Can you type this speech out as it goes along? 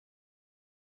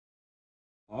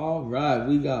All right,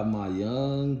 we got my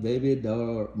young baby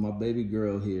daughter, my baby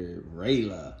girl here,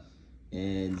 Raelah,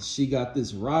 and she got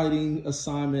this writing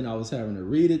assignment. I was having her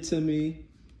read it to me,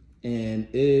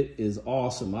 and it is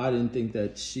awesome. I didn't think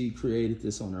that she created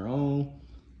this on her own,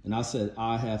 and I said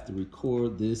I have to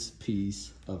record this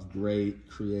piece of great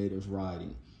creative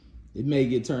writing. It may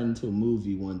get turned into a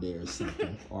movie one day or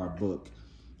something, or a book.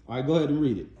 All right, go ahead and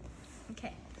read it.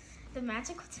 Okay. The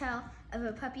Magical Tale of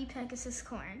a Puppy Pegasus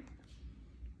Corn.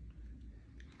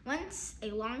 Once,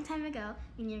 a long time ago,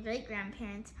 when your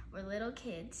great-grandparents were little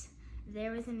kids,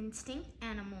 there was an extinct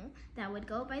animal that would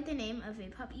go by the name of a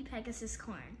puppy Pegasus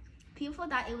corn. People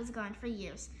thought it was gone for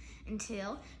years,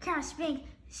 until crash, bang,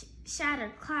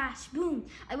 shatter, clash, boom.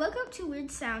 I woke up to weird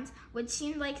sounds, which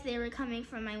seemed like they were coming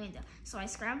from my window, so I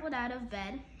scrambled out of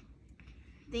bed,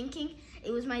 thinking it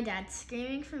was my dad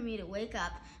screaming for me to wake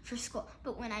up for school.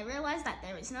 But when I realized that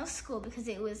there was no school because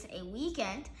it was a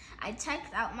weekend, I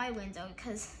checked out my window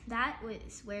because that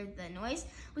was where the noise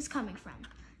was coming from.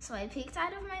 So I peeked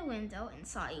out of my window and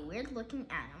saw a weird-looking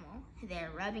animal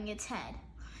there rubbing its head.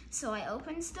 So I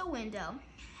opened the window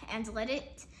and let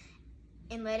it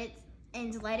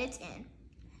in.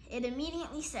 It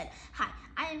immediately said, "Hi,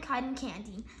 I am Cotton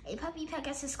Candy, a puppy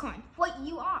Pegasus corn." What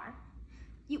you are?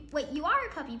 You are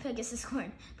a puppy Pegasus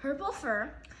corn. Purple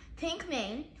fur, pink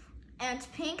mane, and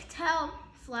pink tail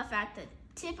fluff at the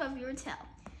tip of your tail.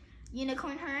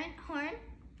 Unicorn horn,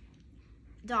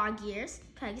 dog ears,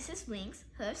 Pegasus wings,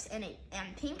 hoofs, and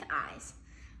pink eyes.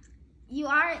 You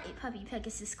are a puppy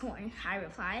Pegasus corn, I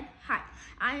replied. Hi,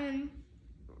 I am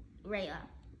Raelah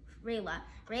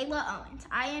Owens.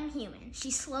 I am human.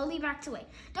 She slowly backed away.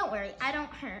 Don't worry, I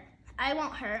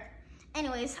won't hurt.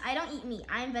 Anyways, I don't eat meat.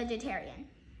 I am vegetarian.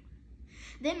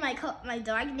 Then my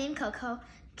dog named Coco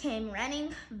came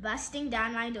running, busting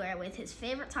down my door with his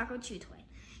favorite Taco Chew toy.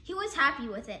 He was happy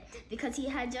with it because he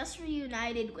had just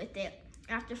reunited with it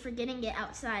after forgetting it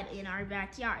outside in our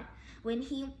backyard when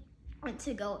he went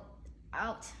to go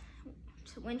out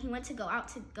to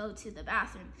go to the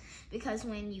bathroom, because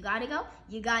when you gotta go,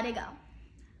 you gotta go.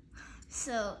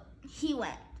 So he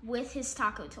went with his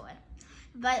taco toy,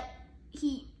 but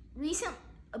he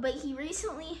recently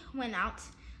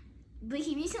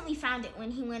found it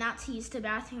when he went out to use the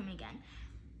bathroom again.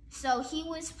 So he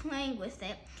was playing with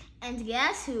it, and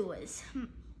guess who was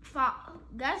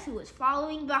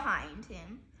following behind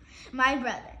him? My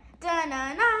brother.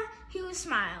 Da-na-na, he was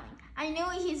smiling. I knew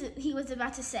what he was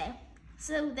about to say.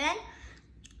 So then,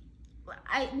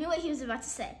 I knew what he was about to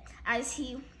say as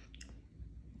he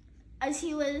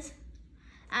was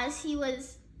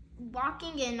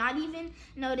walking and not even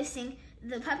noticing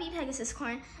the puppy Pegasus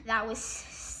corn that was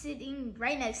sitting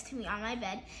right next to me on my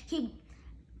bed. He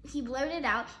blurted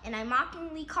out, and I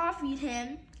mockingly copied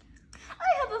him. "I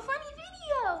have a funny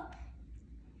video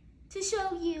to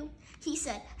show you," he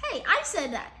said. "Hey, I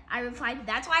said that," I replied.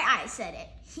 "That's why I said it."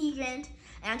 He grinned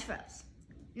and froze,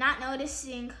 not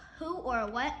noticing who or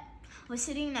what was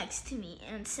sitting next to me,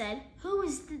 and said, Who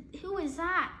is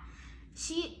that?"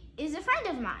 "She is a friend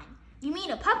of mine." "You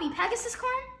mean a puppy Pegasus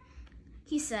corn?"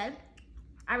 he said.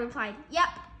 I replied, "Yep."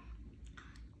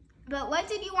 "But what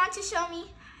did you want to show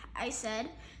me?" I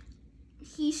said.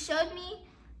 He showed me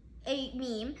a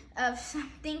meme of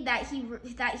something that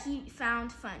he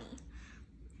found funny.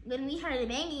 When we heard a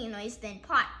banging noise, then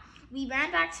plot, we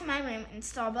ran back to my room and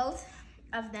saw both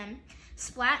of them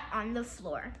splat on the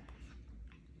floor.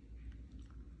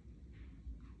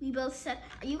 We both said,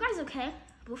 "Are you guys okay?"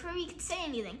 Before we could say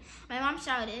anything, my mom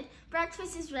shouted,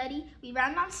 "Breakfast is ready." We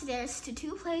ran downstairs to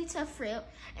 2 plates of fruit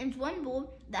and 1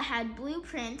 bowl that had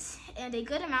blueprints and a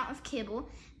good amount of kibble.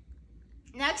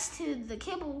 Next to the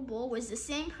kibble bowl was the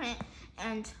same print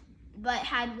but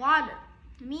had water.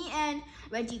 Me and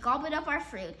Reggie gobbled up our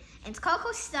fruit, and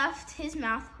Coco stuffed his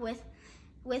mouth with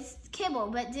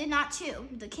kibble but did not chew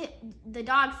the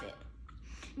dog food.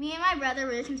 Me and my brother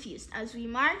were confused as we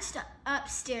marched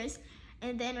upstairs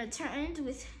and then returned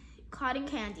with cotton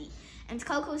candy, and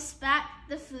Coco spat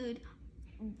the food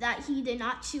that he did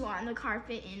not chew on the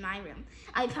carpet in my room.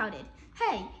 I pouted,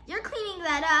 "Hey, you're cleaning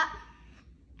that up."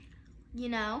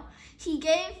 He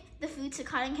gave the food to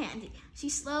Cotton Candy. She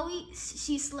slowly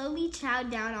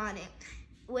chowed down on it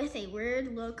with a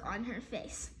weird look on her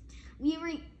face. We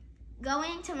were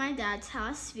going to my dad's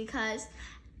house because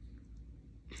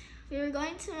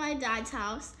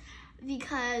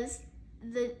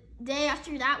the day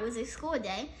after that was a school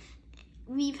day.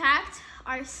 We packed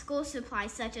our school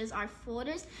supplies such as our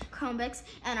folders, Chromebooks,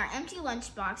 and our empty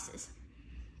lunch boxes.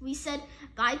 We said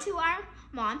bye to our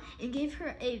mom and gave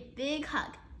her a big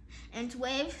hug and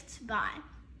waved bye.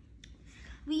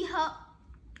 We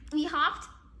hopped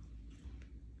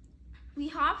We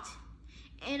hopped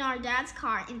in our dad's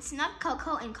car and snuck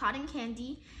cocoa and cotton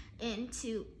candy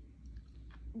into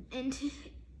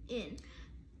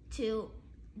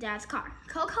dad's car.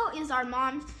 Coco is our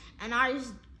mom's and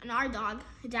our dog.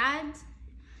 Dad's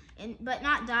but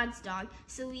not dad's dog.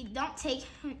 So we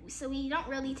don't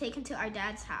really take him to our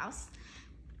dad's house.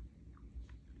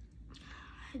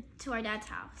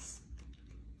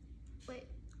 Wait.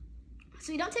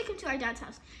 So we don't take him to our dad's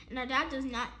house. And our dad does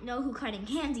not know who Cotton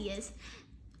Candy is.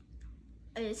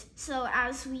 So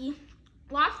as we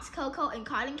walked Coco and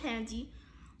Cotton Candy,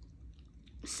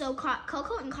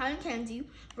 Coco and Cotton Candy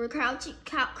were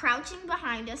crouching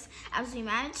behind us as we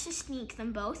managed to sneak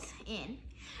them both in.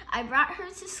 I brought her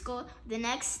to school the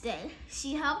next day.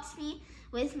 She helped me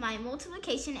with my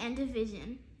multiplication and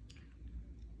division.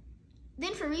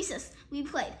 Then for recess, we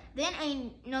played. Then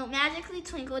a note magically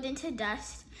twinkled into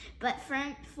dust, but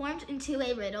formed into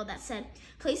a riddle that said,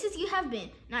 "Places you have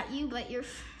been, not you, but your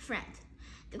friend.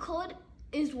 The cold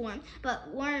is warm, but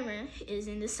warmer is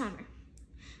in the summer.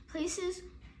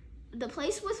 The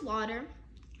place with water,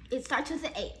 it starts with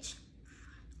the H."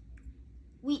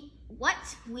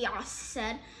 What? We all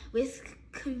said with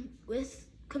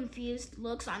confused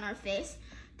looks on our face.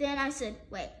 Then I said,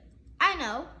 "Wait, I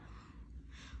know.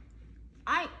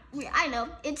 I know.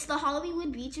 It's the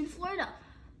Hollywood Beach in Florida.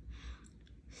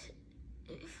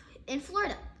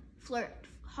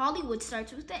 Hollywood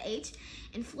starts with the H.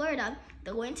 In Florida,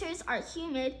 the winters are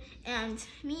humid, and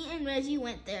me and Reggie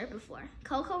went there before."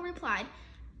 Coco replied,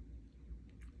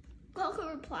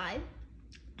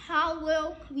 "How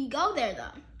will we go there,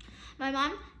 though?" My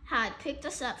mom had picked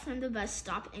us up from the bus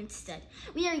stop instead.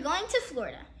 "We are going to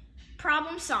Florida."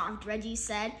 "Problem solved," Reggie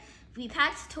said. We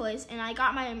packed toys, and I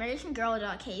got my American Girl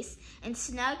doll case and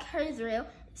snuck her through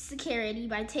security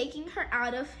by taking her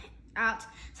out,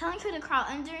 telling her to crawl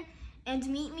under and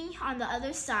meet me on the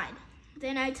other side.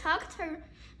 Then I tucked her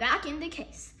back in the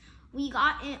case. We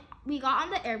got on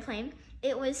the airplane.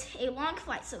 It was a long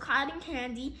flight, so Cotton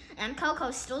Candy and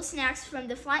Coco stole snacks from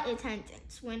the flight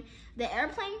attendants. When the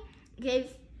airplane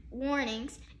gave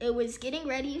warnings, it was getting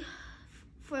ready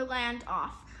for land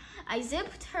off. I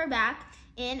zipped her back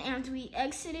in, and we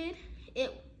exited.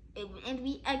 It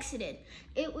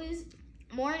was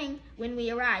morning when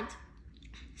we arrived,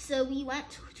 so we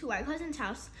went to our cousin's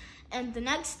house, and the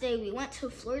next day we went to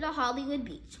Florida Hollywood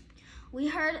Beach. We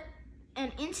heard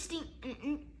an instinct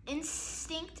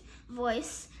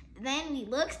voice. Then we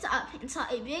looked up and saw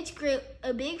a big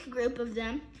group of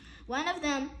them. One of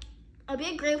them, a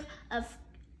big group of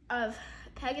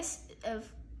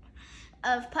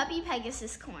puppy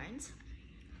Pegasus corns.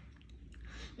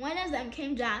 One of them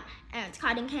came down, and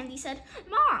Cotton Candy said,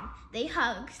 "Mom!" They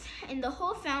hugged, and the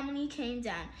whole family came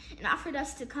down and offered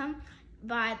us to come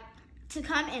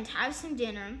and have some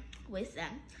dinner with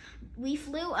them. We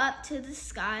flew up to the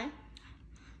sky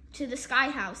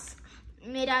house,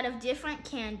 made out of different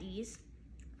candies.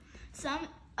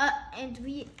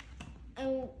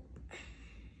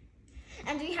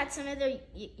 And we had some of the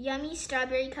yummy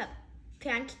strawberry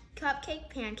cupcake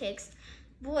pancakes.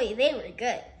 Boy, they were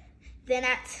good. Then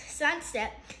at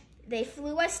sunset, they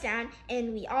flew us down,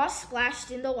 and we all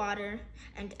splashed in the water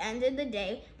and ended the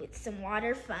day with some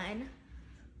water fun.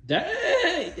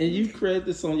 Dang! And you created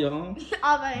this on your own?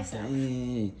 All by myself.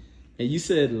 Dang. And you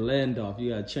said land off.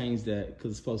 You gotta change that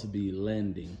because it's supposed to be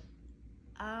lending.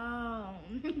 Oh,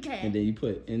 okay. And then you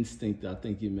put instinct. I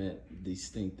think you meant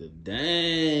distinctive.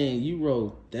 Dang! You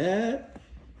wrote that?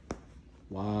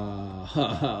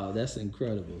 Wow, that's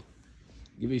incredible.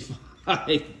 Give me 5.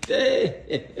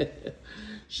 Dang.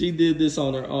 She did this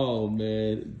on her own,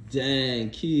 man. Dang,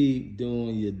 keep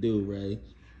doing your do, Ray.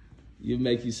 You'll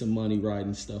make you some money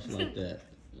writing stuff like that.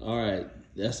 All right,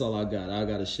 that's all I got. I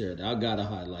got to share that. I got to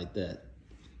highlight that.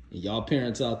 And y'all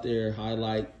parents out there,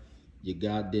 highlight your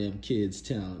goddamn kids'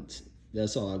 talents.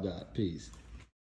 That's all I got. Peace.